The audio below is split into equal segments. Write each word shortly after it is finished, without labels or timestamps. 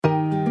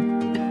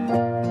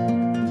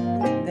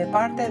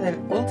parte del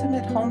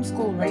Ultimate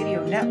Homeschool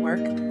Radio Network,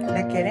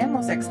 le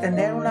queremos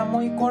extender una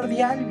muy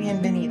cordial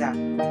bienvenida.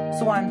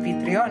 Su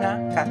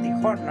anfitriona, Kathy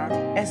Horner,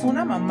 es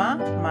una mamá,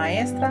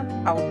 maestra,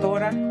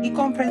 autora y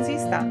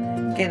conferencista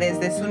que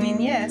desde su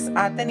niñez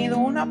ha tenido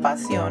una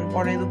pasión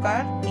por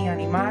educar y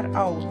animar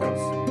a otros.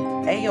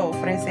 Ella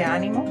ofrece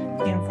ánimo,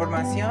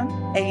 información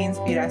e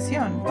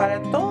inspiración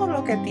para todo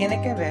lo que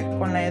tiene que ver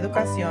con la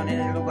educación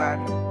en el hogar.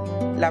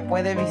 La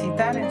puede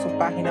visitar en su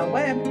página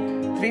web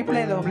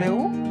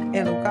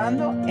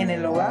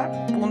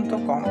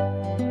www.educandoenelhogar.com.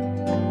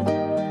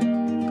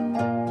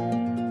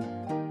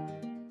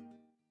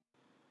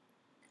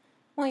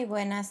 Muy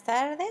buenas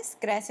tardes,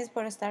 gracias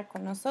por estar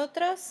con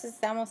nosotros.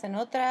 Estamos en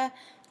otro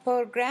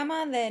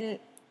programa del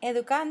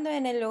Educando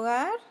en el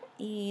Hogar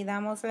y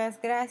damos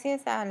las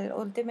gracias al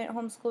Ultimate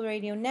Homeschool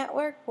Radio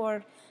Network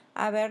por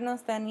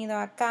habernos tenido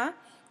acá.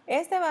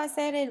 Este va a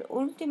ser el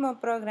último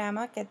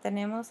programa que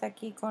tenemos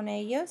aquí con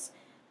ellos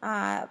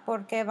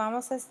porque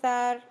vamos a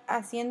estar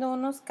haciendo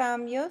unos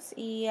cambios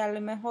y a lo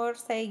mejor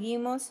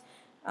seguimos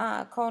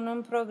con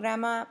un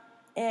programa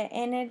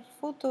en el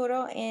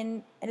futuro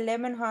en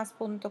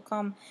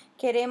lemonhouse.com.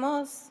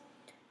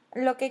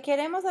 Lo que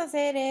queremos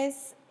hacer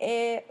es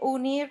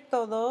unir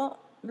todo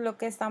lo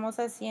que estamos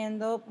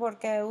haciendo,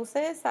 porque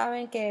ustedes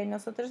saben que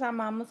nosotros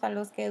amamos a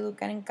los que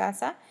educan en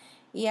casa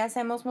y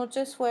hacemos mucho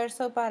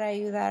esfuerzo para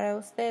ayudar a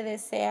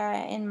ustedes,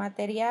 sea en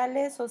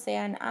materiales, o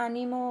sea en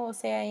ánimo, o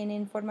sea en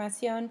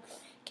información.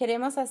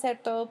 Queremos hacer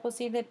todo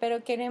posible,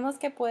 pero queremos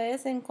que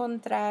puedas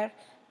encontrar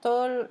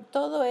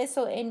todo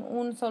eso en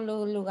un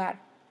solo lugar.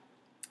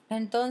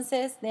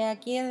 Entonces, de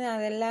aquí en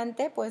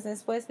adelante, pues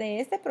después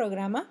de este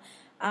programa,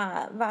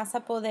 vas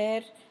a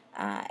poder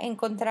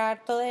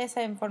encontrar toda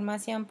esa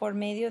información por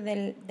medio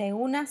de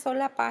una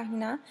sola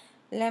página,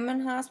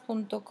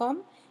 lemonhouse.com,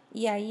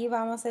 y ahí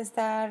vamos a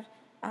estar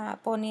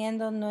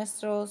poniendo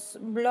nuestros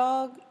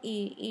blogs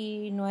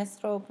y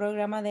nuestro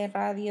programa de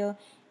radio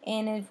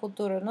en el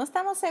futuro. No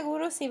estamos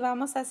seguros si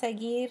vamos a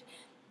seguir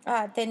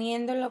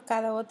teniéndolo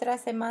cada otra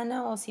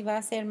semana o si va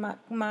a ser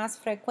más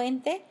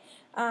frecuente.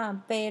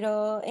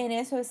 Pero en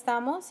eso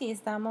estamos y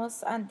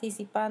estamos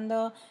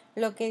anticipando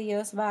lo que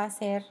Dios va a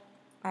hacer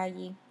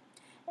allí.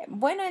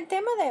 Bueno, el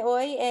tema de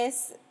hoy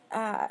es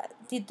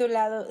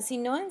titulado Si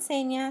no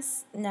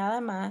enseñas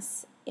nada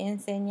más,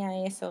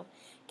 enseña eso.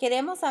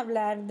 Queremos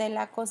hablar de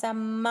la cosa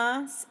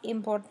más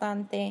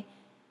importante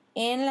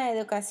en la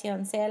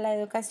educación, sea la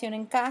educación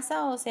en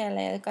casa o sea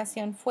la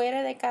educación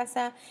fuera de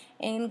casa,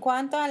 en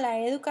cuanto a la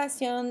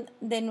educación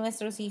de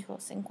nuestros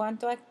hijos, en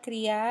cuanto a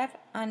criar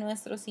a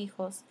nuestros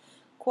hijos.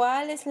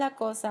 ¿Cuál es la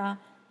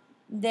cosa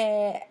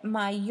de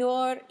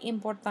mayor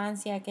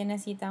importancia que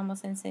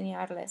necesitamos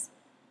enseñarles?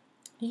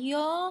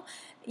 Yo,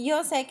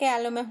 yo sé que a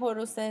lo mejor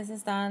ustedes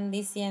están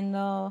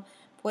diciendo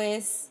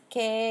pues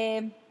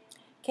que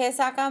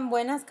sacan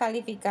buenas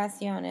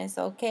calificaciones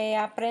o que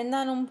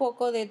aprendan un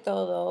poco de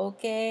todo o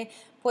que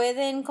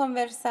pueden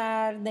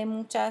conversar de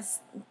muchos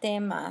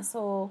temas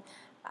o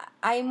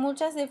hay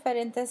muchas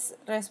diferentes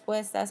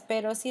respuestas,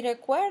 pero si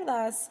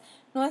recuerdas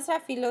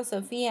nuestra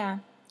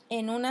filosofía,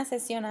 en una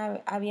sesión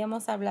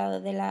habíamos hablado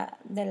de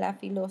la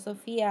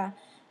filosofía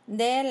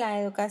de la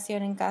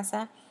educación en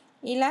casa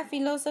y la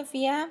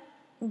filosofía,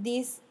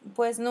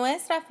 pues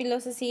nuestra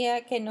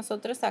filosofía que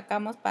nosotros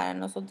sacamos para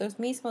nosotros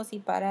mismos y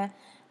para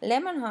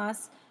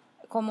Lemonhouse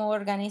como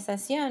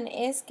organización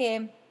es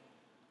que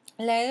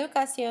la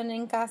educación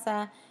en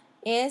casa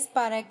es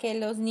para que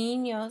los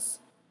niños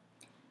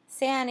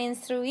sean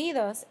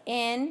instruidos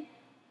en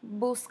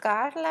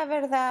buscar la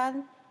verdad,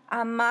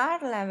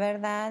 amar la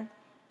verdad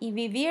y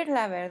vivir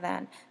la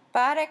verdad,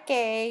 para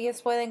que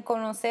ellos puedan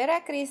conocer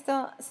a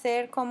Cristo,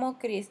 ser como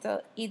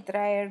Cristo y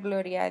traer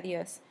gloria a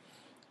Dios.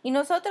 Y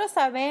nosotros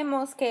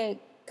sabemos que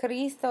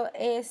Cristo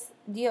es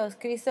Dios,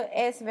 Cristo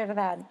es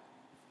verdad,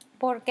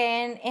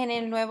 porque en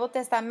el Nuevo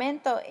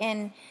Testamento,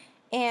 en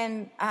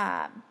el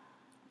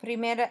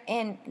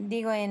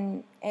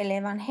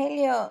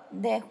Evangelio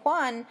de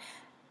Juan,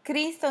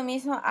 Cristo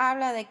mismo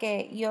habla de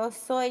que yo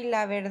soy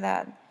la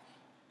verdad.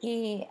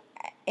 Y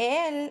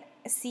Él,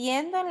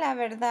 siendo la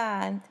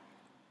verdad,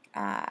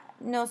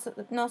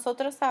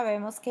 nosotros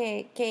sabemos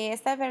que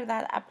esta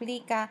verdad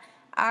aplica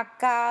a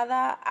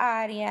cada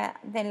área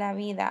de la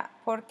vida.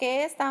 ¿Por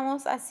qué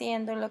estamos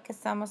haciendo lo que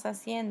estamos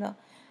haciendo?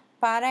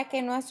 Para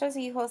que nuestros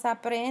hijos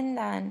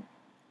aprendan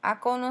a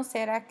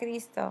conocer a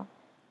Cristo,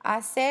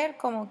 a ser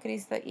como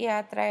Cristo y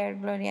a traer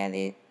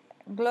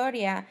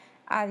gloria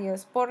a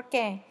Dios. ¿Por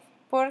qué?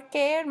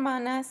 Porque,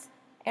 hermanos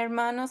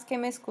que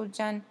me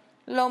escuchan,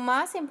 lo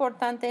más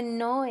importante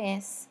no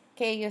es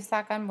que ellos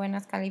sacan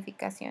buenas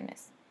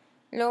calificaciones.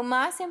 Lo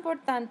más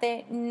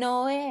importante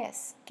no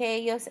es que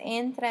ellos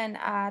entren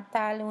a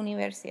tal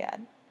universidad.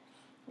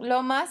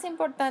 Lo más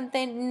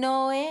importante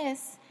no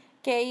es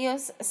que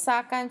ellos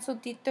sacan su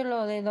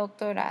título de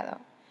doctorado.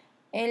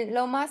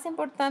 Lo más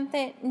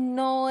importante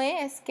no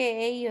es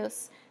que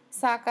ellos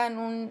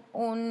sacan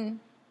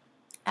un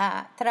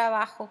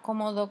trabajo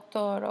como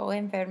doctor o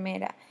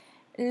enfermera.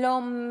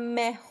 Lo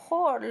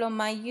mayor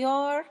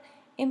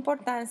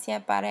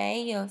importancia para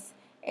ellos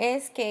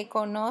es que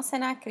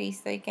conocen a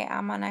Cristo y que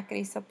aman a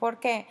Cristo. ¿Por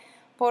qué?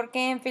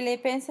 Porque en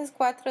Filipenses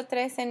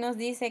 4:13 nos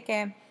dice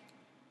que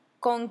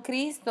con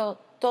Cristo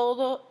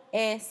todo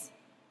es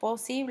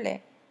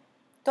posible.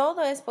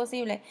 Todo es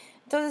posible.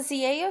 Entonces,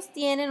 si ellos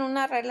tienen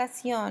una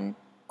relación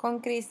con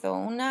Cristo,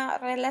 una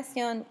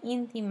relación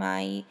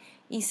íntima y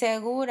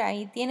segura,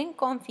 y tienen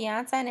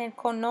confianza en Él,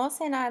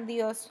 conocen a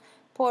Dios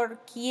por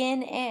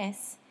quien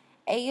es,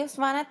 ellos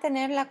van a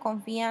tener la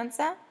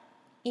confianza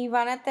y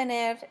van a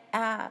tener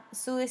a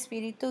su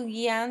espíritu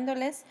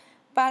guiándoles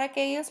para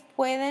que ellos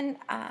puedan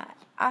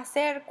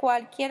hacer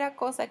cualquier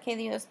cosa que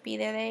Dios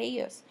pide de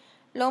ellos.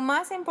 Lo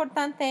más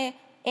importante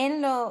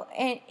en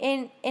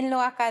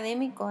lo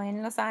académico,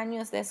 en los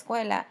años de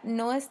escuela,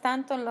 no es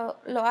tanto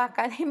lo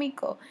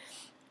académico.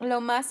 Lo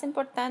más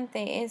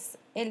importante es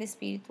el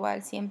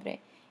espiritual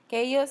siempre, que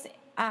ellos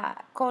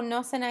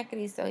conocen a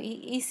Cristo.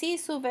 Y sí,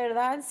 su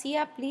verdad sí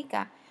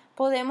aplica.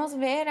 Podemos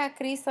ver a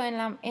Cristo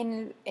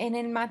en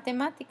el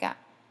matemática.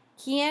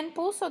 ¿Quién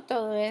puso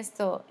todo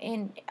esto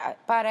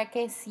para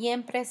que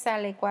siempre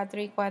sale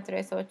 4 y 4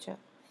 es 8?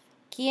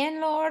 ¿Quién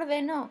lo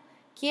ordenó?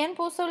 ¿Quién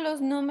puso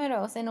los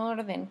números en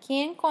orden?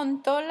 ¿Quién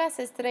contó las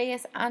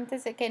estrellas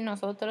antes de que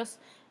nosotros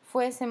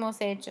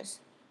fuésemos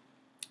hechos?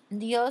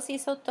 Dios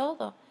hizo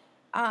todo.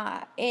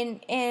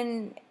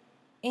 En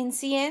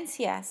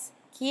ciencias,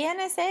 ¿quién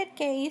es el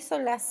que hizo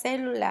las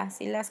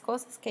células y las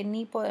cosas que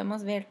ni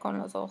podemos ver con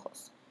los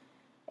ojos?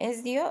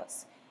 Es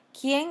Dios.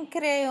 ¿Quién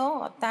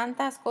creó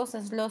tantas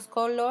cosas? Los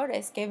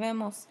colores que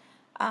vemos,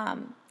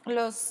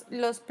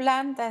 los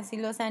plantas y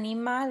los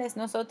animales.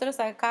 Nosotros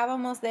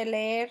acabamos de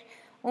leer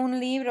un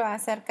libro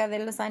acerca de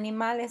los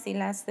animales y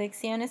las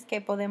lecciones que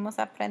podemos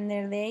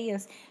aprender de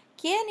ellos.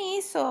 ¿Quién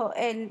hizo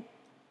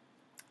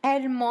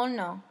el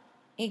mono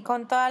y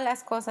con todas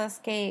las cosas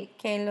que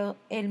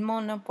el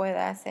mono puede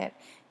hacer?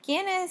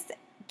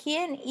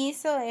 ¿Quién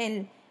hizo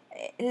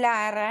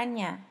la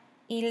araña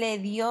y le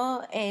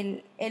dio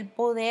el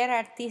poder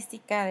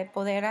artística de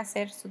poder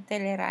hacer su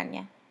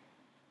telaraña?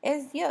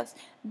 Es Dios.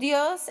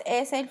 Dios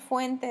es el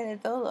fuente de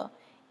todo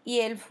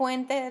y el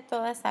fuente de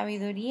toda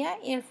sabiduría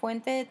y el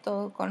fuente de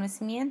todo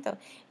conocimiento.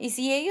 Y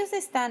si ellos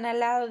están al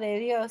lado de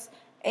Dios,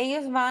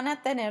 ellos van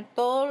a tener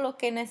todo lo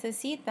que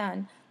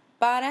necesitan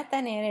para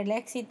tener el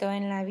éxito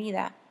en la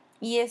vida.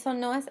 Y eso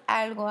no es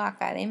algo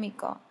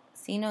académico,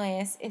 sino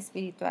es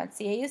espiritual.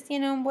 Si ellos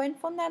tienen un buen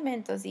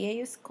fundamento, si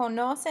ellos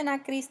conocen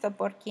a Cristo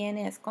por quien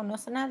es,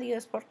 conocen a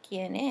Dios por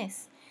quien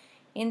es,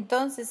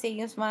 entonces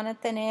ellos van a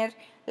tener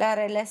la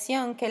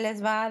relación que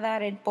les va a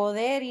dar el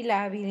poder y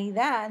la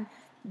habilidad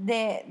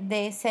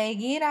de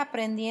seguir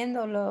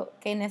aprendiendo lo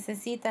que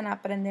necesitan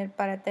aprender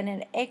para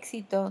tener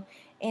éxito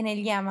en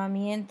el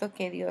llamamiento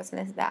que Dios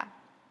les da.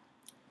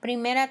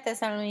 Primera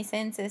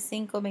Tesalonicenses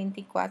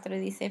 5:24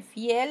 dice: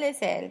 fiel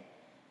es Él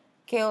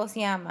que os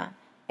llama,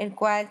 el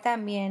cual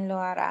también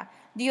lo hará.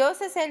 Dios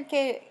es el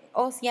que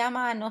os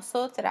llama a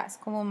nosotras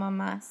como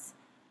mamás,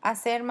 a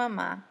ser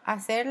mamá, a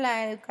ser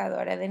la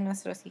educadora de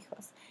nuestros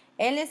hijos.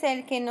 Él es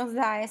el que nos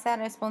da esa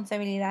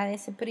responsabilidad,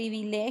 ese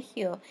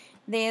privilegio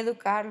de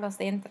educarlos,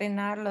 de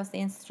entrenarlos, de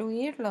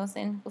instruirlos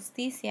en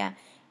justicia,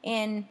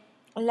 en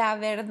la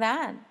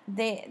verdad,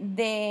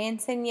 de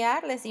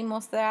enseñarles y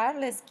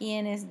mostrarles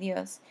quién es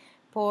Dios.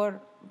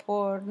 Por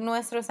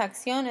nuestras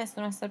acciones,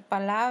 nuestras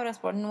palabras,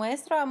 por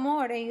nuestro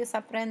amor, ellos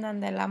aprendan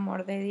del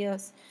amor de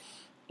Dios.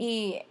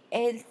 Y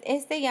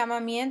este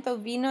llamamiento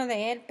vino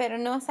de Él, pero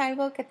no es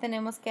algo que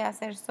tenemos que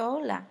hacer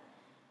sola,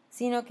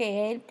 sino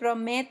que Él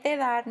promete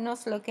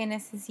darnos lo que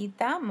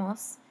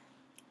necesitamos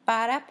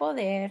para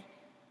poder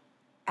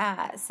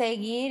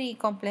seguir y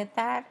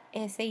completar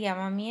ese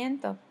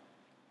llamamiento.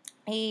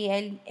 Y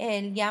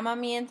el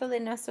llamamiento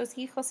de nuestros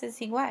hijos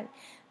es igual.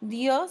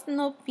 Dios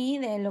no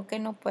pide lo que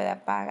no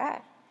pueda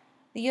pagar.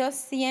 Dios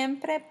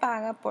siempre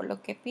paga por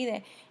lo que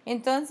pide.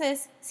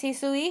 Entonces, si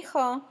su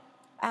hijo,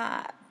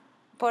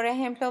 por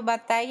ejemplo,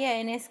 batalla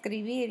en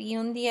escribir y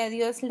un día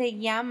Dios le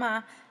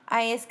llama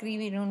a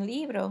escribir un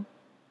libro,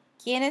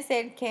 ¿quién es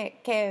el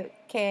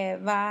que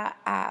va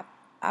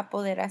a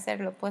poder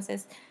hacerlo? Pues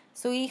es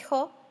su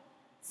hijo,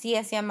 si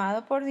es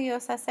llamado por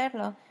Dios a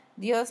hacerlo.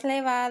 Dios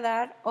le va a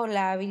dar o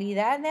la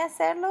habilidad de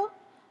hacerlo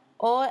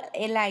o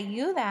la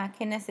ayuda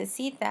que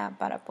necesita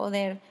para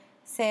poder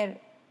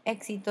ser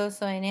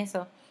exitoso en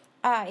eso.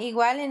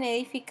 Igual en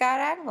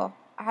edificar algo.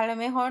 A lo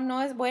mejor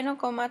no es bueno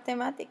con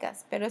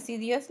matemáticas, pero si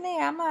Dios le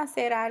llama a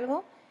hacer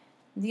algo,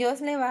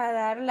 Dios le va a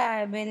dar la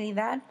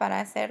habilidad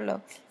para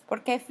hacerlo.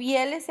 Porque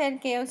fiel es el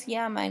que os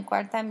llama, el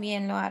cual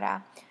también lo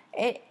hará.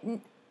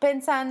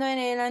 Pensando en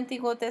el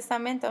Antiguo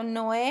Testamento,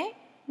 Noé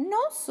no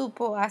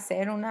supo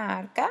hacer una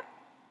arca.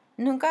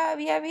 Nunca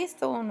había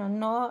visto uno.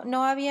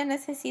 No había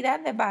necesidad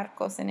de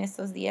barcos en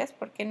estos días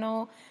porque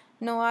no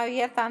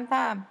había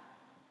tanta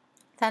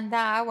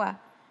agua.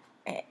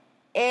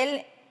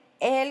 Él,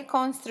 él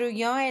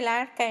construyó el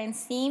arca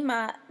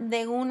encima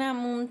de una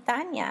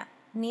montaña.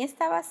 Ni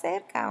estaba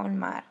cerca a un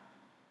mar.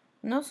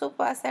 No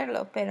supo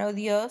hacerlo, pero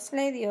Dios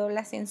le dio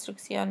las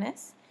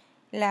instrucciones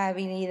la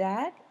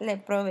habilidad, le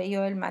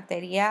proveyó el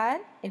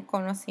material, el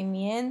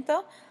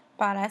conocimiento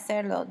para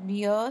hacerlo.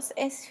 Dios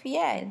es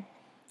fiel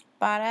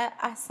para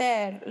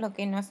hacer lo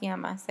que nos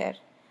llama a hacer.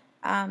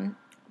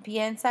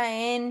 Piensa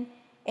en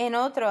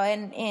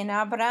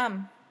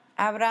Abraham.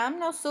 Abraham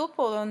no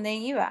supo dónde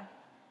iba,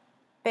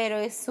 pero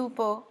él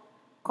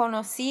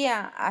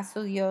conocía a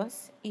su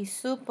Dios y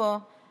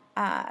supo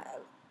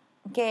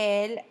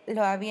que él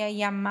lo había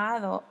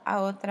llamado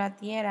a otra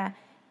tierra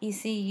y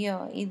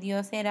siguió. Y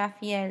Dios era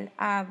fiel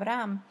a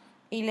Abraham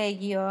y le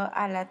guió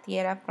a la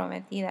tierra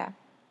prometida.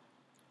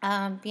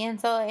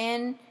 Pienso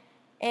en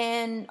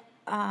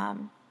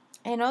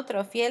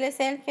otro. Fiel es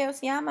el que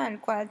os llama, el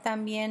cual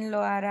también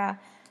lo hará.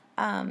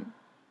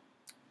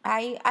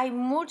 Hay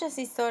muchas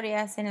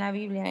historias en la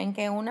Biblia en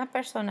que una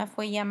persona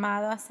fue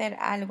llamado a hacer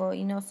algo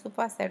y no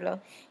supo hacerlo,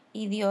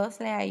 y Dios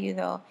le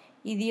ayudó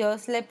y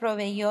Dios le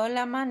proveyó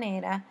la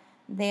manera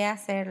de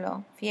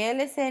hacerlo.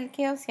 Fiel es el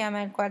que os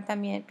llama, el cual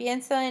también.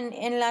 Pienso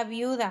en la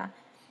viuda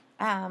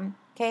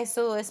que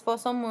su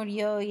esposo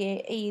murió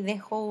y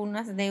dejó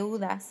unas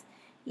deudas,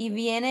 y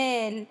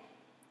viene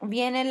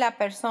la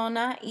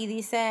persona y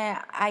dice: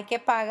 hay que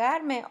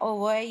pagarme o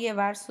voy a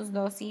llevar sus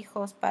 2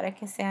 hijos para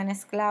que sean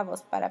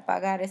esclavos para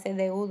pagar ese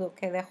deudo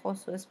que dejó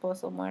su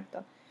esposo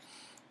muerto.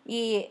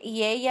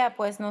 Y ella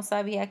pues no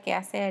sabía qué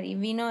hacer, y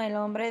vino el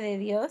hombre de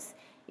Dios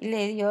y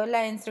le dio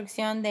la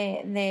instrucción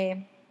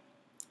de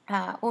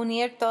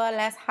unir todas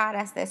las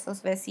jaras de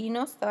sus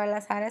vecinos, todas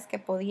las jaras que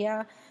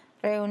podía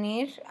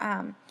reunir,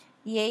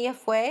 y ella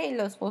fue y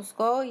los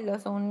buscó y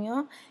los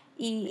unió.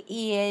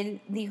 Y él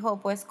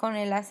dijo: pues con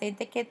el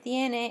aceite que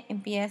tiene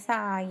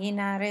empieza a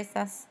llenar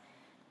esas,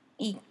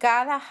 y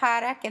cada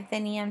jara que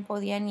tenían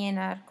podían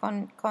llenar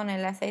con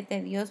el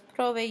aceite. Dios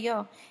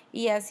proveyó,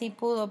 y así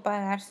pudo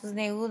pagar sus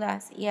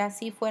deudas, y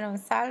así fueron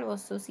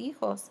salvos sus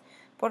hijos.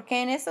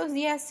 Porque en esos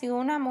días, si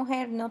una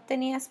mujer no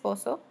tenía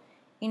esposo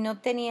y no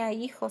tenía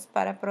hijos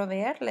para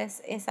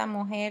proveerles, esa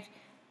mujer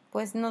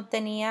pues no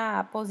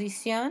tenía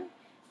posición.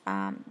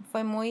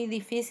 Fue muy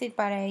difícil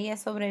para ella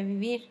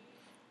sobrevivir.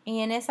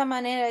 Y en esa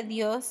manera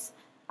Dios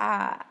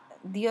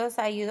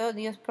ayudó,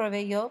 Dios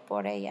proveyó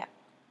por ella.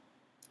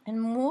 En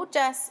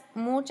muchas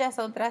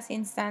otras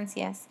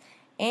instancias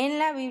en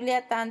la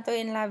Biblia, tanto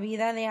en la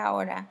vida de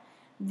ahora,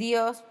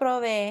 Dios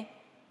provee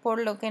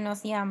por lo que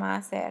nos llama a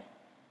hacer.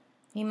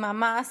 Y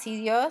mamá, si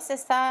Dios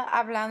está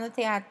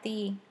hablándote a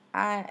ti,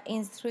 a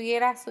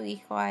instruir a su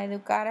hijo, a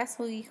educar a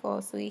su hijo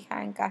o su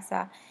hija en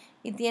casa,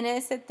 y tiene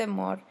ese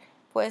temor,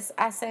 pues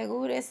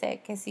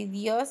asegúrese que si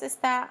Dios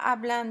está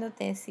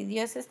hablándote, si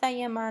Dios está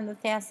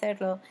llamándote a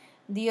hacerlo,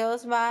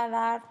 Dios va a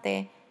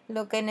darte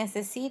lo que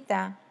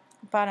necesita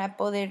para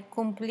poder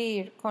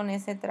cumplir con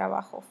ese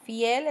trabajo.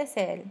 Fiel es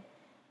Él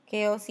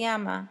que os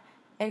llama,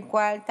 el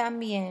cual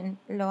también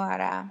lo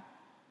hará.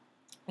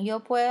 Yo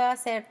puedo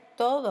hacer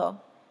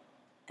todo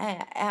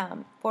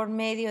por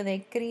medio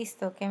de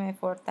Cristo que me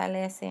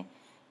fortalece.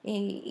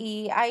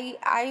 Y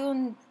hay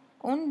un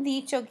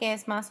dicho que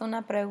es más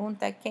una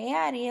pregunta: ¿qué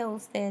haría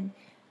usted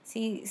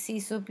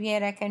si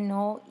supiera que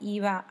no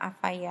iba a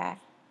fallar?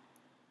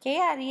 ¿Qué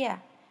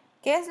haría?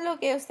 ¿Qué es lo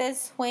que usted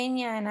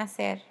sueña en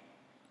hacer?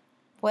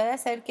 Puede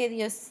ser que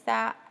Dios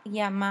está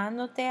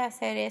llamándote a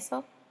hacer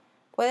eso.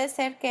 Puede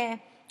ser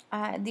que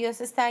Dios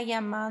está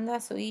llamando a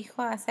su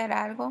hijo a hacer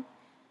algo.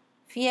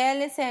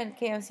 Fiel es el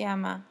que os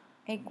llama,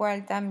 el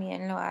cual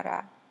también lo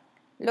hará.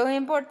 Lo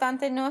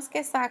importante no es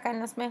que sacan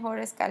las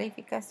mejores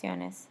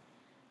calificaciones.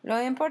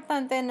 Lo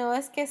importante no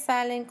es que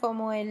salen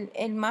como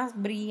el más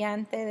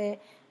brillante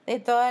de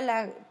toda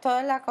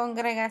la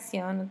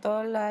congregación,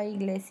 toda la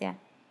iglesia.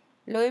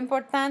 Lo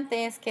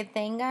importante es que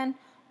tengan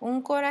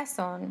un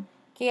corazón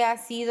que ha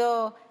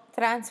sido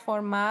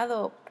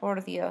transformado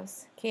por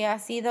Dios, que ha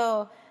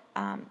sido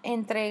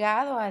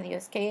entregado a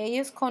Dios, que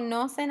ellos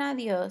conocen a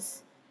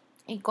Dios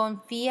y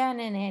confían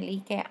en Él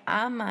y que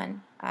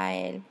aman a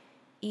Él,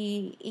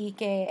 y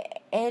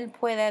que Él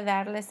puede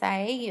darles a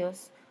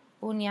ellos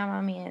un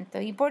llamamiento.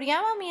 Y por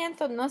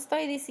llamamiento no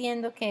estoy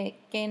diciendo que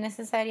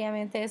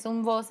necesariamente es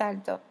un voz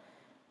alto.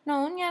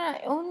 No,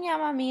 un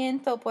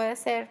llamamiento puede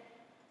ser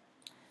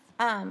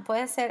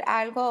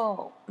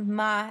algo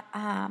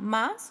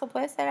más o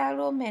puede ser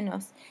algo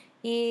menos.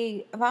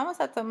 Y vamos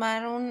a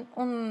tomar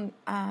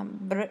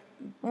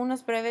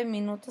unos breves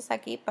minutos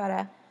aquí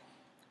para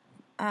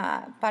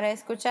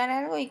escuchar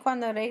algo, y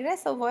cuando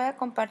regreso voy a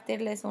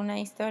compartirles una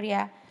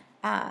historia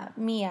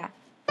mía.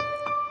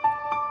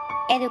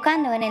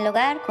 Educando en el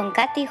Hogar con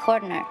Kathy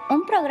Horner,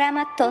 un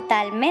programa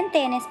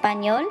totalmente en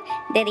español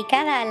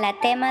dedicada al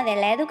tema de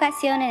la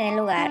educación en el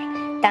hogar,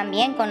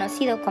 también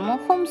conocido como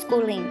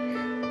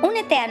homeschooling.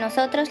 Únete a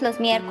nosotros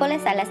los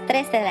miércoles a las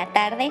 3 de la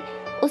tarde.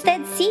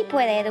 Usted sí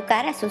puede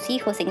educar a sus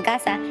hijos en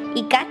casa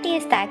y Kathy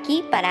está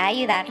aquí para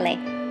ayudarle.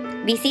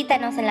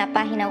 Visítanos en la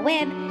página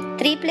web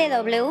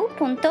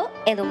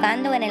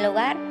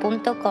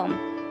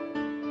www.educandoenelhogar.com.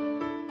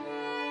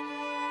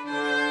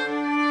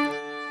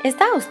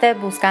 ¿Está usted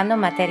buscando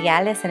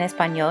materiales en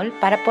español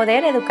para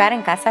poder educar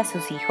en casa a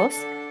sus hijos?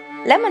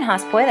 Lemon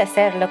House puede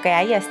ser lo que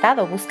haya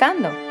estado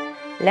buscando.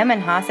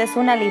 Lemon House es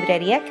una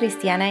librería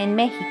cristiana en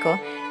México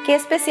que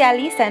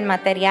especializa en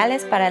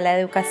materiales para la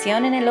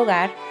educación en el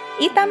hogar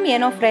y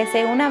también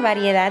ofrece una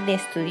variedad de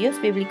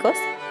estudios bíblicos,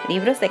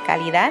 libros de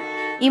calidad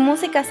y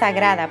música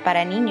sagrada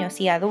para niños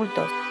y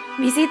adultos.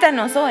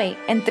 Visítanos hoy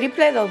en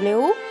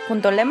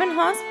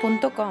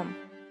www.lemonhouse.com.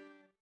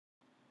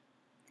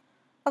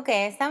 Ok,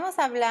 estamos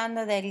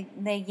hablando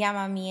de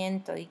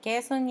llamamiento. ¿Y qué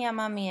es un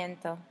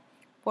llamamiento?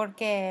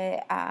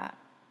 Porque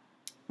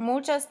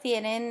muchos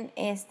tienen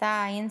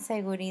esta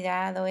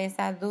inseguridad o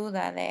esa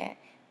duda de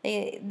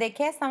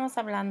qué estamos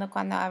hablando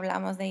cuando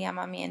hablamos de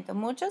llamamiento.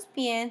 Muchos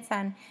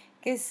piensan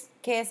que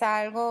es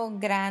algo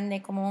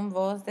grande, como un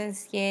voz del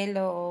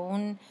cielo o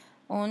un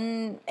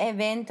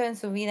evento en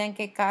su vida en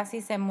que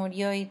casi se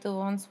murió y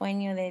tuvo un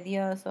sueño de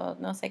Dios o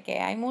no sé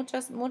qué. Hay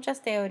muchas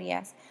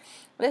teorías.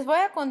 Les voy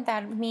a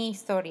contar mi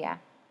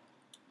historia.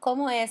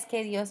 ¿Cómo es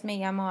que Dios me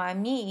llamó a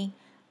mí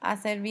a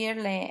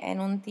servirle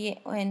en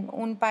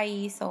un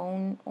país o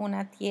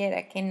una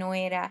tierra que no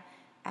era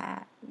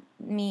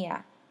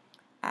mía?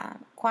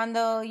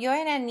 Cuando yo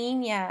era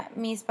niña,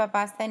 mis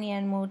papás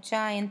tenían mucho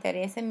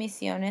interés en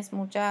misiones,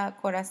 mucho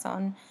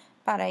corazón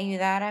para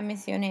ayudar a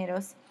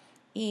misioneros.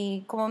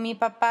 Y como mi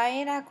papá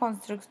era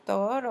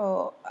constructor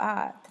o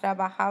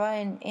trabajaba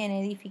en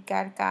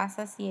edificar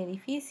casas y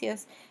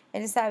edificios,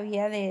 él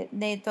sabía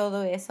de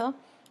todo eso.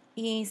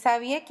 Y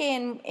sabía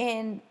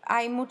que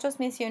hay muchos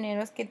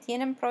misioneros que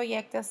tienen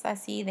proyectos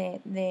así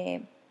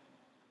de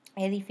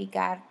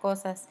edificar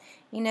cosas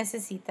y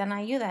necesitan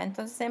ayuda.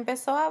 Entonces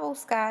empezó a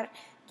buscar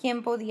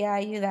quién podía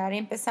ayudar,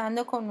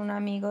 empezando con un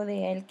amigo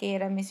de él que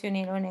era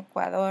misionero en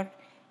Ecuador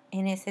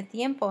en ese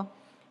tiempo.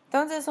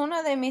 Entonces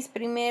uno de mis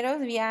primeros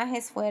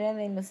viajes fuera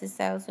de los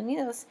Estados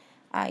Unidos,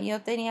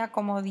 yo tenía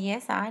como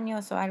 10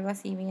 años o algo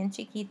así, bien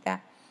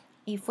chiquita,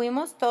 y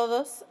fuimos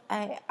todos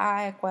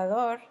a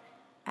Ecuador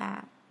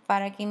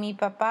para que mi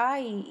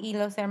papá y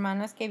los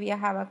hermanos que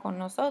viajaban con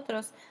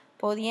nosotros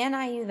podían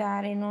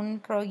ayudar en un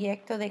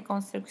proyecto de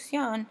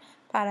construcción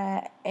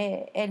para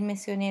el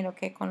misionero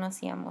que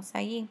conocíamos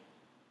allí.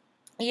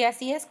 Y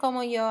así es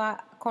como yo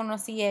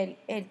conocí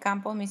el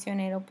campo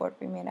misionero por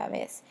primera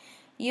vez.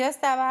 Yo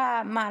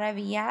estaba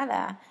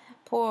maravillada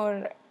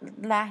por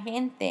la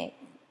gente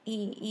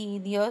y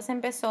Dios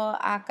empezó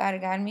a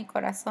cargar mi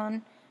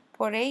corazón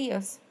por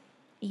ellos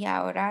y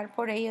a orar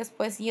por ellos.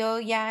 Pues yo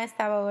ya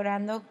estaba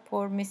orando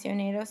por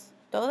misioneros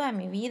toda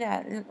mi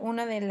vida.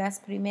 Una de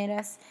las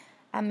primeras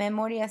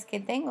memorias que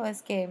tengo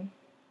es que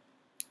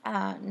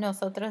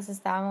nosotros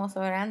estábamos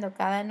orando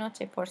cada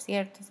noche por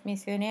ciertos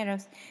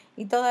misioneros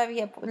y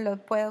todavía lo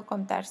puedo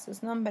contar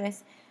sus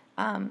nombres.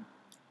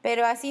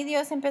 Pero así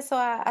Dios empezó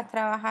a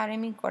trabajar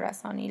en mi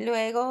corazón y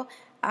luego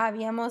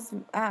habíamos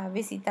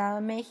visitado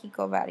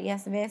México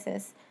varias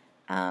veces.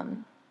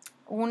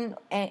 Un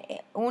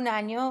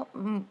año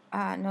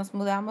nos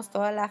mudamos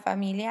toda la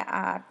familia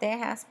a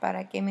Texas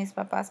para que mis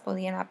papás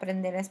pudieran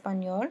aprender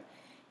español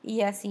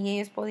y así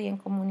ellos podían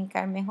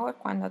comunicar mejor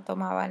cuando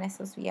tomaban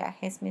esos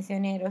viajes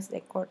misioneros de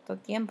corto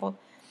tiempo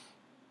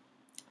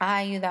a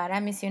ayudar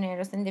a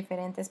misioneros en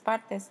diferentes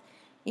partes.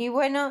 Y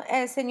bueno,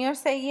 el Señor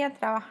seguía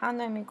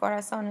trabajando en mi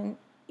corazón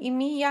y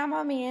mi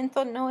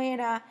llamamiento no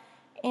era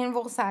en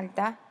voz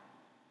alta,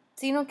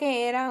 sino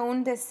que era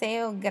un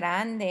deseo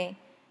grande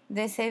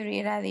de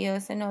servir a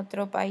Dios en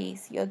otro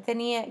país. Yo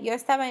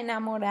estaba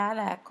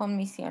enamorada con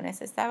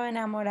misiones, estaba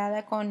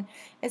enamorada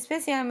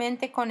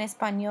especialmente con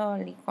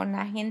español y con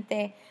la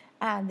gente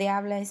de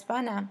habla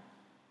hispana.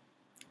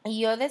 Y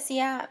yo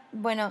decía,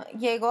 bueno,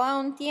 llegó a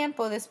un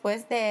tiempo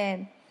después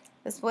de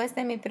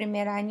mi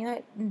primer año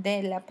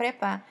de la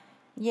prepa,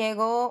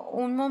 llegó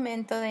un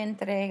momento de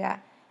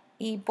entrega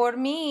y por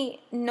mí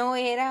no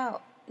era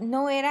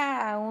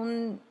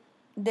una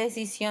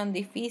decisión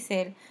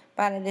difícil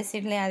para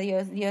decirle a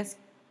Dios, Dios,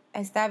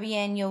 está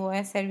bien, yo voy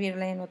a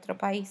servirle en otro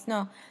país.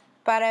 No,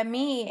 para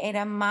mí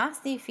era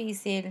más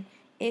difícil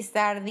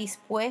estar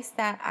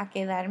dispuesta a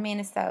quedarme en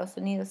Estados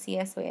Unidos si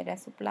eso era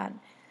su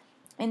plan.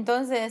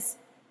 Entonces,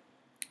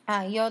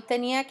 yo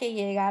tenía que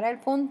llegar al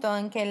punto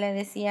en que le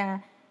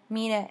decía,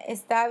 mira,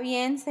 está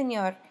bien,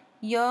 Señor,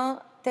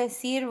 yo te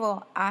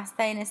sirvo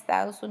hasta en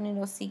Estados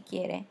Unidos si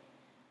quiere,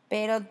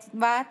 pero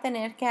va a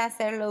tener que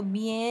hacerlo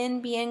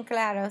bien, bien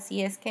claro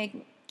si es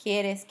que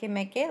quieres que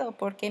me quedo,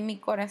 porque mi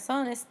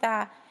corazón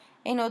está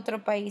en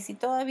otro país y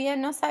todavía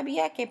no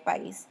sabía qué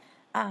país,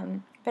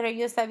 pero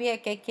yo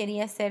sabía que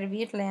quería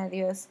servirle a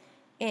Dios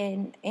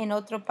en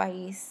otro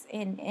país,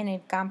 en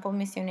el campo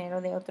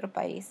misionero de otro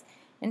país.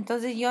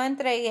 Entonces yo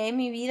entregué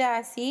mi vida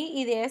así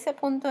y de ese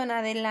punto en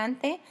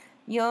adelante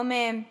yo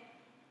me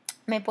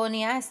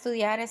ponía a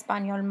estudiar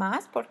español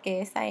más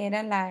porque esa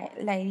era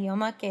la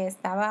idioma que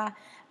estaba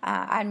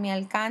a mi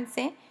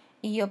alcance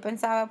y yo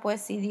pensaba, pues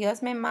si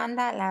Dios me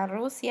manda a la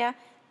Rusia,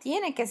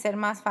 tiene que ser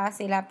más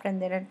fácil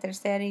aprender el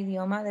tercer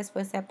idioma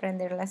después de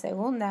aprender la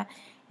segunda.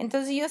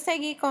 Entonces yo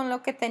seguí con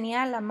lo que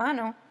tenía a la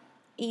mano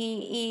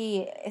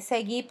y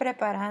seguí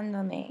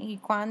preparándome. Y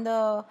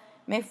cuando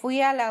me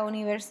fui a la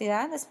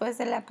universidad después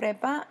de la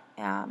prepa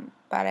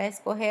para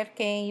escoger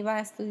qué iba a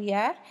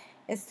estudiar,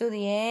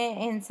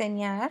 estudié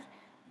enseñar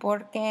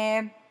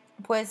porque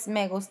pues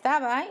me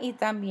gustaba y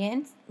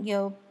también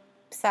yo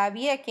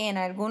sabía que en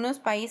algunos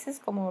países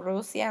como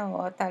Rusia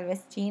o tal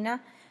vez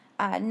China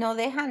no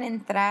dejan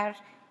entrar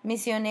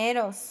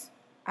misioneros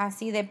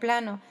así de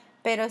plano,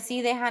 pero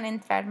sí dejan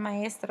entrar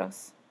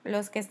maestros,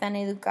 los que están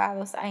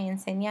educados a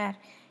enseñar.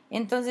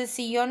 Entonces,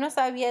 si yo no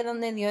sabía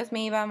dónde Dios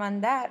me iba a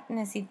mandar,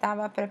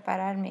 necesitaba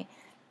prepararme.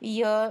 Y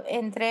yo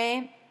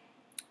entré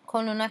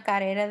con una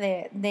carrera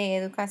de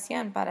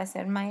educación para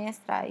ser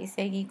maestra y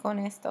seguí con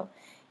esto.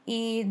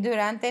 Y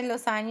durante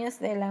los años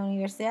de la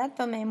universidad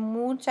tomé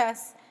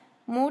muchas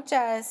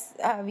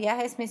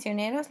viajes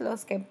misioneros,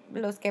 los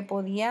que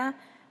podía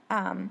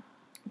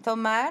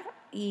tomar.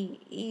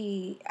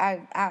 Fui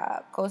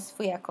a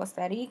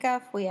Costa Rica,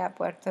 fui a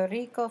Puerto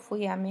Rico,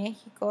 fui a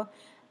México.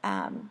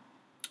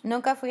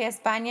 Nunca fui a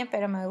España,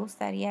 pero me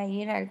gustaría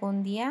ir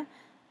algún día.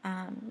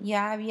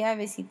 Ya había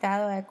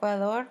visitado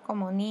Ecuador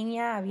como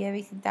niña, había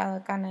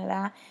visitado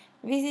Canadá,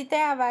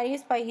 visité a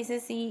varios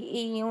países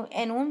y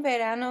en un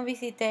verano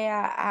visité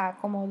a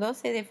como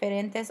 12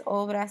 diferentes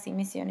obras y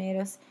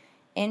misioneros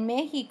en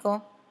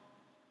México.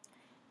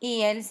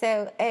 Y el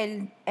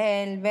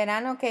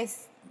verano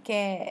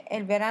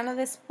el verano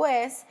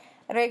después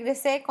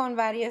regresé con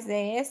varios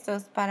de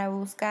estos para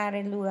buscar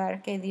el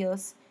lugar que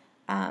Dios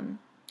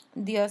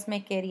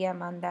me quería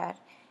mandar.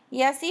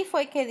 Y así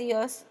fue que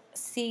Dios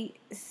sí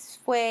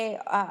fue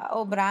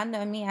obrando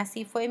en mí,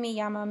 así fue mi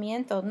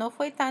llamamiento. No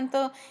fue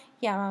tanto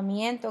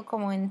llamamiento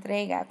como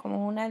entrega,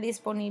 como una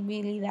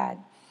disponibilidad.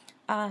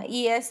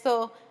 Y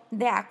esto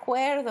de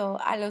acuerdo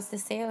a los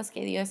deseos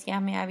que Dios ya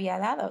me había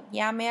dado.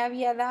 Ya me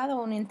había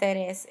dado un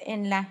interés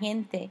en la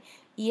gente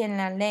y en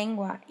la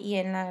lengua y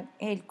en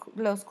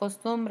los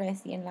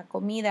costumbres y en la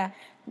comida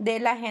de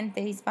la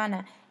gente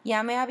hispana.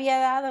 Ya me había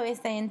dado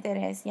este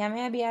interés, ya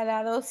me había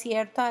dado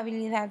cierta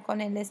habilidad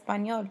con el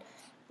español.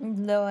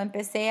 Lo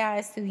empecé a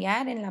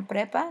estudiar en la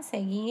prepa,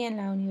 seguí en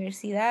la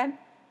universidad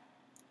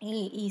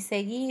y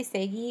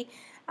seguí.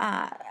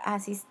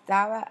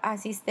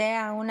 Asisté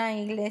a una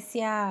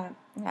iglesia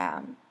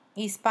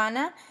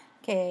hispana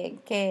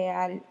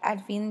que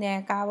al fin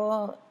de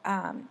cabo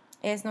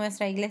es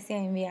nuestra iglesia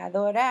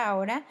enviadora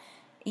ahora.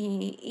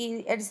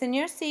 Y el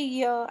Señor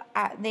siguió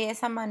de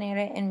esa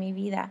manera en mi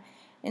vida.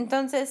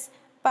 Entonces,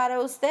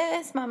 para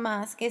ustedes,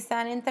 mamás que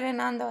están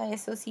entrenando a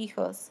esos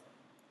hijos,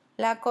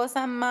 la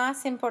cosa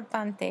más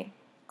importante,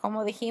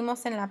 como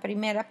dijimos en la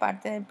primera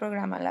parte del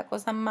programa, la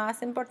cosa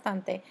más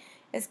importante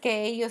es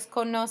que ellos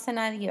conocen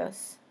a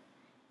Dios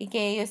y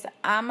que ellos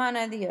aman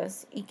a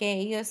Dios y que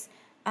ellos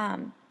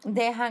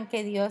dejan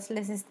que Dios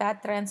les está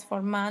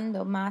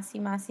transformando más y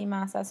más y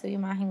más a su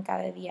imagen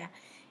cada día.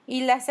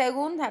 Y la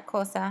segunda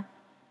cosa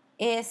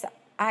es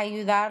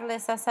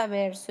ayudarles a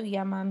saber su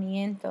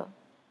llamamiento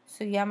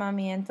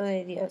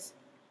de Dios.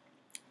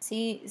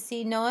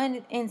 Si no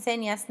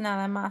enseñas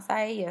nada más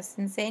a ellos,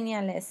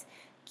 enséñales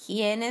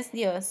quién es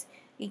Dios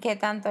y qué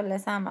tanto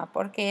les ama,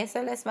 porque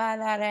eso les va a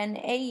dar en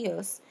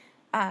ellos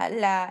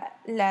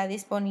la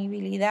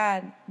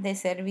disponibilidad de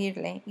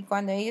servirle. Y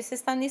cuando ellos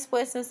están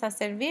dispuestos a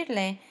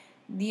servirle,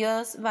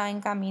 Dios va a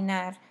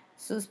encaminar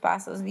sus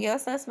pasos.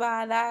 Dios les va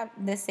a dar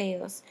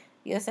deseos.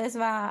 Dios les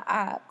va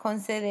a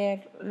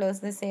conceder los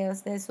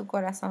deseos de su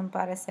corazón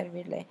para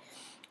servirle.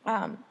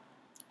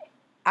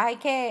 Hay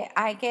que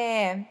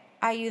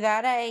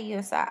ayudar a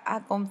ellos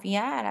a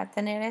confiar, a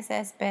tener esa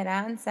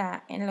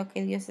esperanza en lo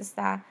que Dios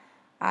está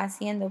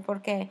haciendo,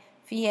 porque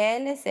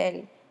fiel es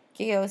Él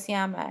que os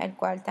llama, el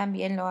cual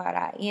también lo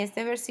hará. Y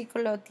este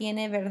versículo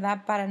tiene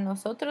verdad para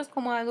nosotros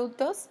como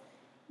adultos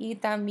y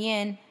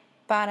también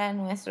para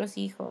nuestros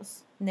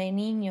hijos, de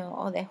niño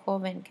o de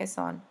joven que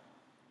son.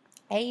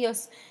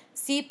 Ellos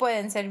sí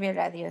pueden servir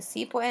a Dios,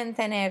 sí pueden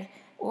tener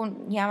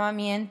un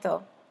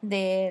llamamiento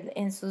de Él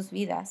en sus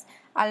vidas.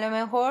 A lo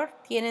mejor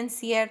tienen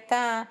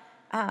cierta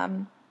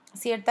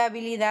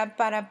habilidad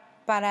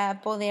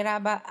para poder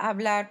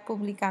hablar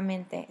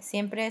públicamente.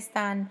 Siempre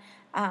están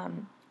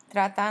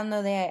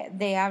tratando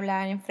de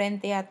hablar en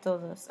frente a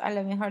todos. A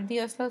lo mejor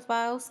Dios los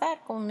va a usar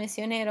como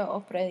misionero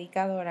o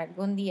predicador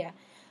algún día.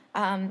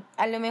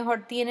 A lo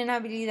mejor tienen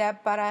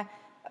habilidad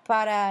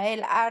para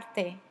el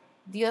arte.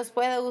 Dios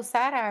puede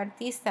usar a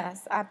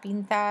artistas a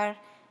pintar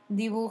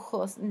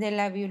dibujos de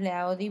la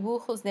Biblia o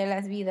dibujos de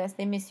las vidas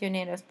de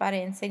misioneros para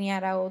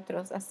enseñar a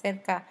otros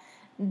acerca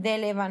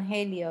del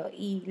Evangelio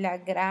y la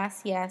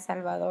gracia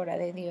salvadora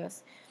de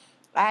Dios.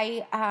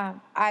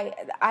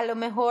 A lo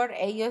mejor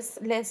ellos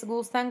les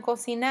gustan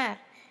cocinar.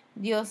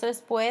 Dios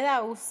les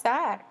pueda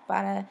usar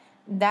para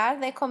dar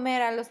de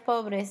comer a los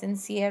pobres en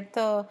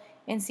cierta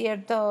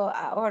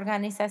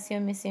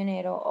organización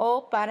misionero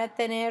o para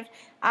tener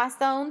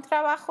hasta un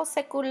trabajo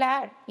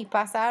secular y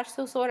pasar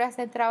sus horas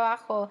de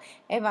trabajo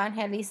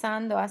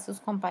evangelizando a sus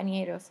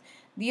compañeros.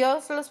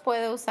 Dios los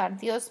puede usar,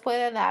 Dios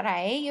puede dar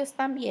a ellos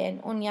también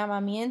un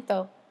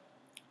llamamiento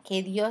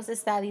que Dios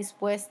está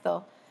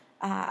dispuesto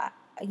a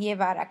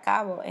llevar a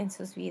cabo en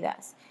sus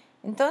vidas.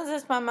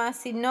 Entonces, mamá,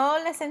 si no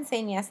les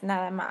enseñas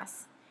nada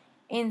más,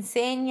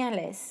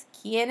 enséñales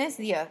quién es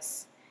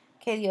Dios,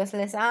 que Dios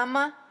les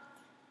ama,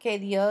 que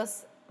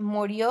Dios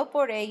murió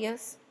por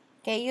ellos,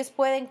 que ellos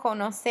pueden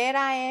conocer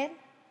a Él,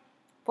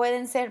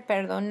 pueden ser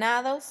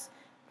perdonados,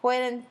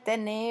 pueden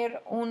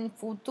tener un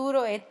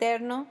futuro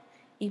eterno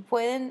y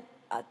pueden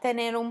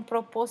tener un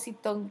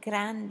propósito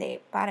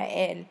grande para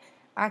Él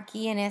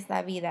aquí en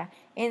esta vida.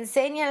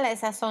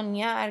 Enséñales a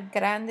soñar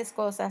grandes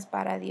cosas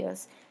para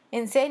Dios.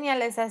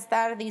 Enséñales a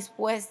estar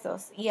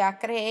dispuestos y a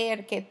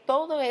creer que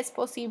todo es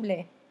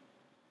posible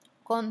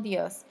con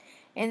Dios.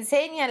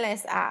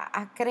 Enséñales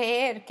a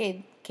creer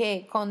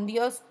que con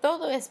Dios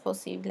todo es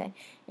posible.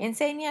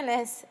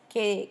 Enséñales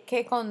que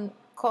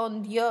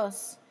con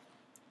Dios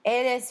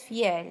eres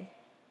fiel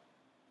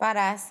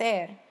para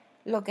hacer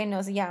lo que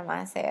nos llama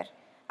a hacer.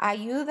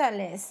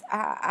 Ayúdales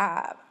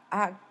a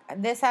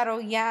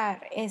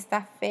desarrollar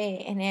esta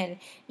fe en Él.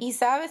 ¿Y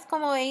sabes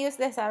cómo ellos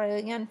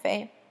desarrollan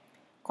fe?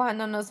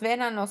 Cuando nos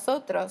ven a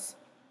nosotros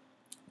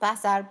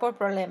pasar por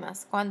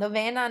problemas, cuando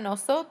ven a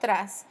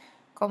nosotras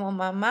como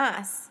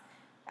mamás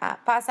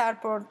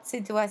pasar por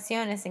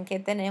situaciones en que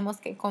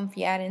tenemos que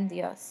confiar en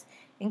Dios,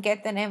 en que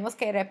tenemos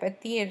que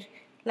repetir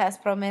las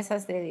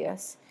promesas de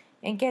Dios,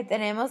 en que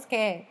tenemos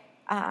que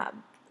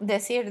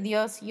decir,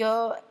 Dios,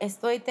 yo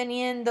estoy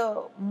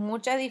teniendo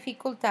mucha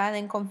dificultad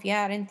en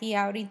confiar en ti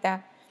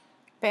ahorita,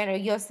 pero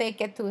yo sé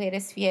que tú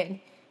eres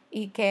fiel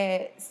y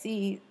que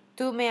si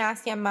tú me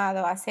has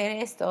llamado a hacer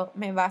esto,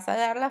 me vas a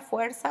dar la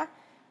fuerza,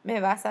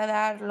 me vas a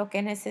dar lo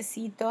que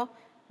necesito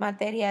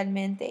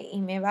materialmente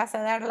y me vas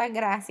a dar la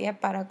gracia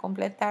para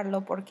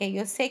completarlo, porque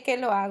yo sé que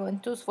lo hago en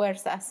tus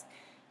fuerzas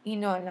y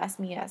no en las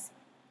mías.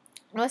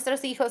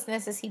 Nuestros hijos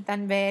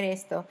necesitan ver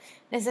esto,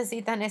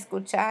 necesitan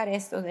escuchar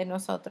esto de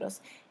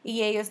nosotros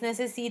y ellos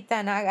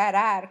necesitan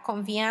agarrar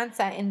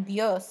confianza en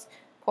Dios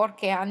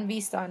porque han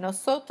visto a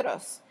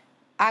nosotros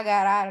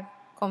agarrar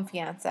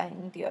confianza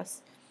en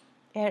Dios.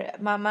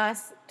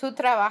 Mamás, tu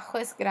trabajo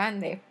es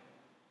grande,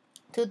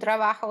 tu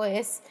trabajo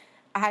es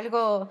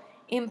algo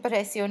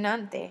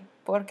impresionante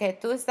porque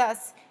tú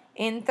estás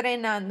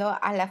entrenando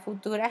a la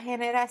futura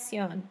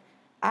generación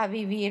a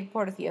vivir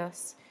por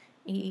Dios.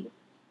 Y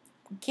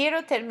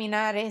quiero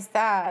terminar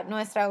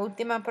nuestra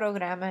última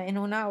programa en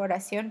una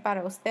oración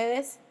para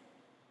ustedes.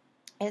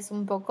 Es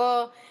un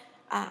poco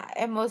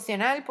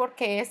emocional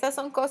porque estas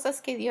son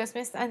cosas que Dios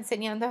me está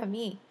enseñando a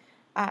mí.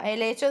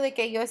 El hecho de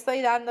que yo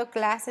estoy dando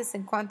clases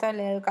en cuanto a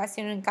la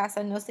educación en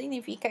casa no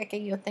significa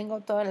que yo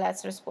tengo todas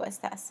las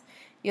respuestas.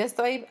 Yo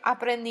estoy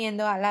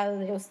aprendiendo al lado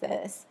de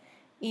ustedes.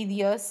 Y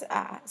Dios,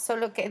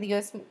 solo que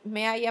Dios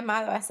me ha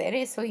llamado a hacer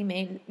eso y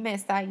me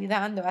está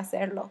ayudando a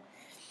hacerlo.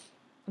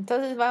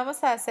 Entonces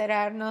vamos a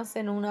cerrarnos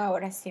en una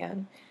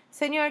oración.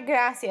 Señor,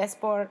 gracias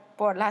por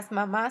las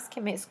mamás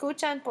que me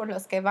escuchan, por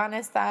los que van a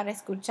estar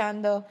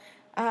escuchando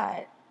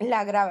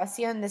la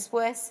grabación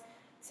después.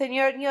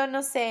 Señor, yo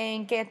no sé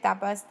en qué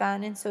etapa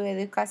están en su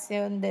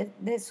educación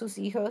de sus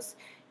hijos.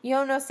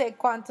 Yo no sé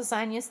cuántos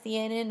años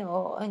tienen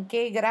o en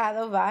qué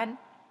grado van.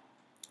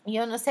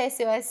 Yo no sé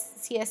si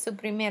es su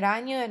primer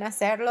año en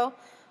hacerlo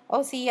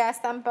o si ya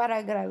están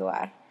para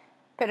graduar.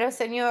 Pero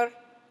Señor,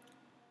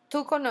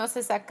 tú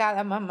conoces a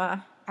cada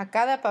mamá, a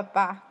cada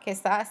papá que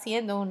está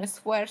haciendo un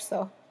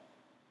esfuerzo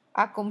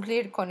a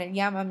cumplir con el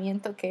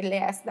llamamiento que le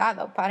has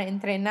dado para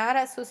entrenar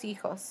a sus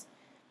hijos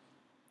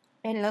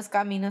en los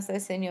caminos del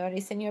Señor.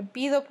 Y Señor,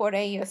 pido por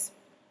ellos,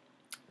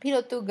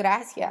 pido tu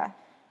gracia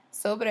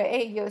sobre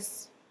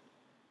ellos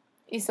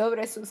y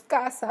sobre sus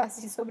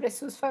casas y sobre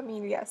sus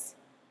familias.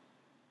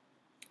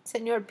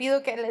 Señor,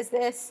 pido que les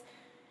des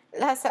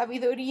la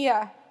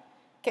sabiduría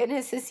que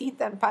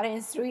necesitan para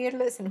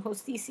instruirles en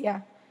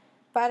justicia,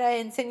 para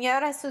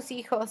enseñar a sus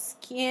hijos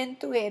quién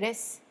tú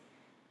eres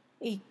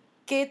y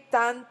qué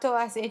tanto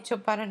has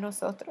hecho para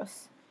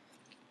nosotros.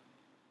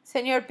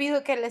 Señor,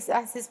 pido que les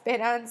das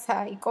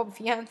esperanza y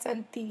confianza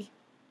en ti.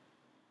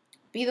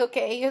 Pido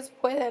que ellos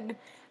puedan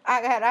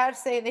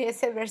agarrarse de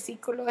ese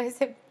versículo,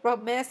 esa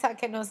promesa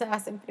que nos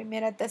das en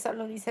 1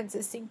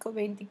 Tesalonicenses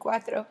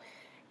 5:24,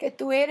 que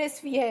tú eres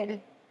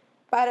fiel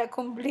para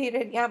cumplir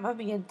el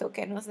llamamiento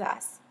que nos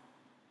das.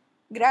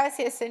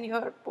 Gracias,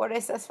 Señor, por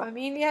esas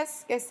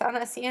familias que están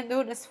haciendo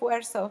un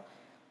esfuerzo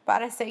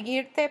para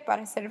seguirte,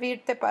 para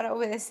servirte, para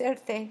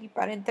obedecerte y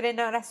para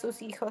entrenar a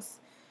sus hijos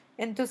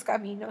en tus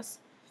caminos.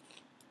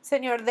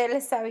 Señor,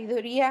 déles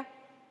sabiduría,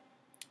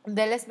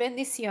 déles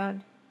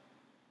bendición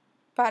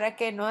para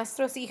que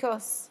nuestros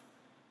hijos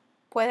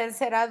puedan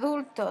ser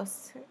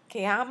adultos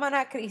que aman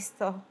a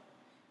Cristo,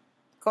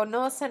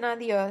 conocen a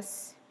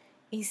Dios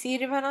y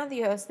sirvan a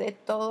Dios de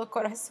todo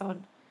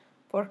corazón,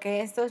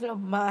 porque esto es lo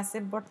más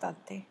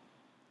importante.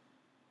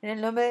 En el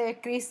nombre de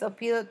Cristo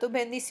pido tu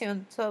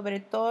bendición sobre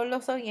todos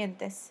los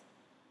oyentes.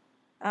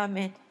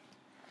 Amén.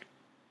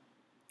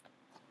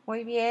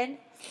 Muy bien.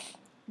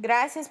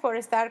 Gracias por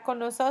estar con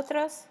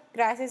nosotros.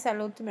 Gracias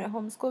al Ultimate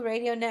Homeschool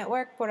Radio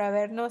Network por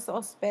habernos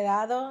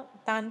hospedado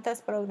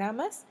tantos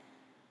programas.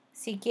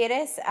 Si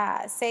quieres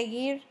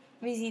seguir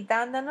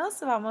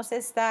visitándonos, vamos a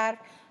estar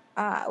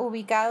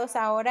ubicados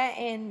ahora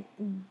en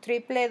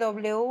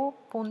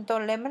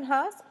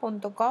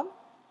www.lemonhouse.com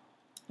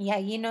y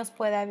allí nos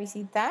pueda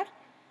visitar.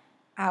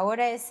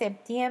 Ahora es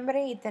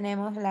septiembre y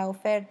tenemos la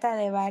oferta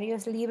de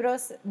varios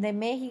libros de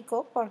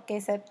México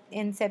porque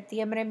en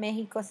septiembre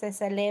México se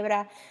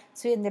celebra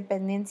su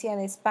independencia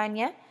de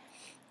España.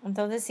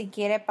 Entonces, si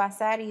quiere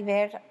pasar y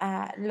ver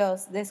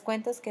los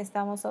descuentos que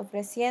estamos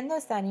ofreciendo,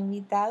 están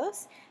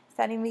invitados.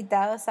 Están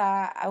invitados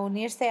a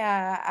unirse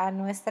a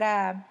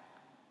nuestra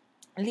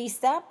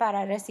lista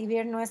para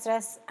recibir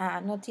nuestras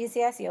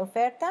noticias y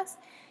ofertas.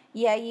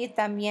 Y ahí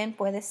también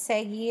puedes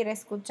seguir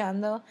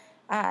escuchando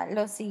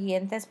los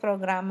siguientes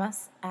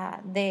programas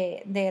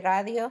de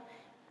radio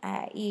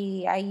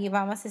y ahí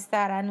vamos a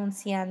estar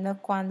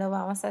anunciando cuándo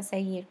vamos a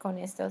seguir con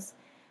estos.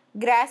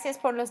 Gracias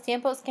por los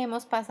tiempos que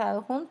hemos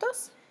pasado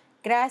juntos.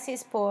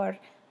 Gracias por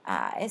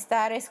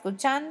estar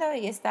escuchando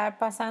y estar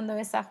pasando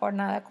esta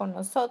jornada con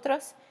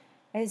nosotros.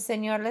 El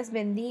Señor les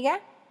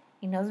bendiga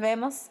y nos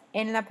vemos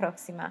en la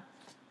próxima.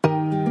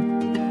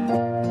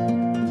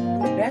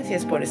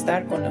 Gracias por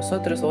estar con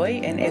nosotros hoy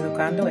en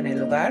Educando en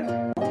el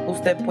Hogar.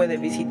 Usted puede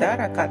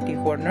visitar a Kathy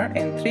Horner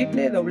en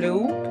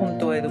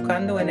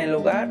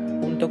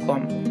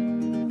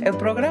www.educandoenelhogar.com. El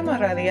programa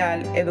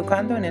radial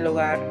Educando en el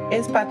Hogar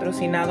es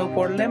patrocinado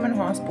por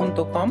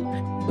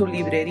lemonhouse.com, tu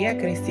librería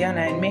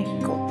cristiana en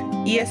México,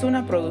 y es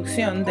una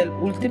producción del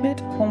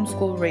Ultimate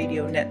Homeschool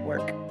Radio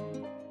Network.